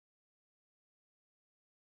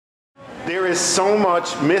There is so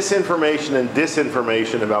much misinformation and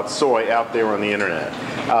disinformation about soy out there on the internet.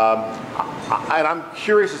 And I'm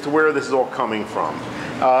curious as to where this is all coming from.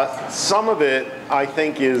 Some of it, I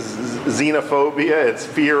think, is xenophobia. It's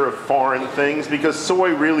fear of foreign things, because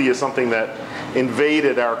soy really is something that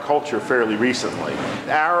invaded our culture fairly recently.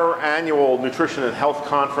 Our annual Nutrition and Health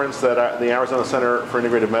Conference that the Arizona Center for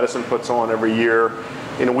Integrative Medicine puts on every year,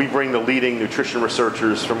 we bring the leading nutrition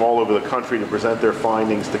researchers from all over the country to present their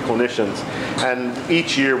findings to clinicians. And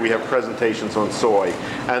each year we have presentations on soy.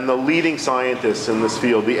 And the leading scientists in this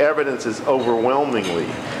field, the evidence is overwhelmingly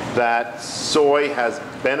that soy has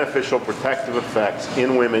beneficial protective effects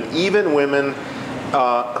in women, even women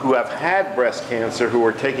who have had breast cancer, who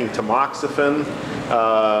are taking tamoxifen,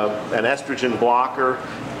 an estrogen blocker,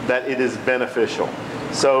 that it is beneficial.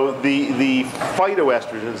 So the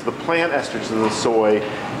phytoestrogens, the plant estrogens in the soy,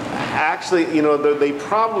 actually, they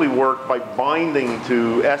probably work by binding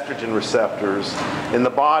to estrogen receptors in the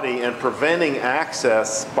body and preventing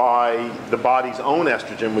access by the body's own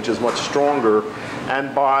estrogen, which is much stronger,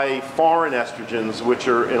 and by foreign estrogens, which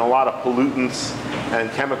are in a lot of pollutants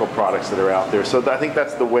and chemical products that are out there. So I think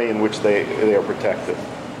that's the way in which they are protected.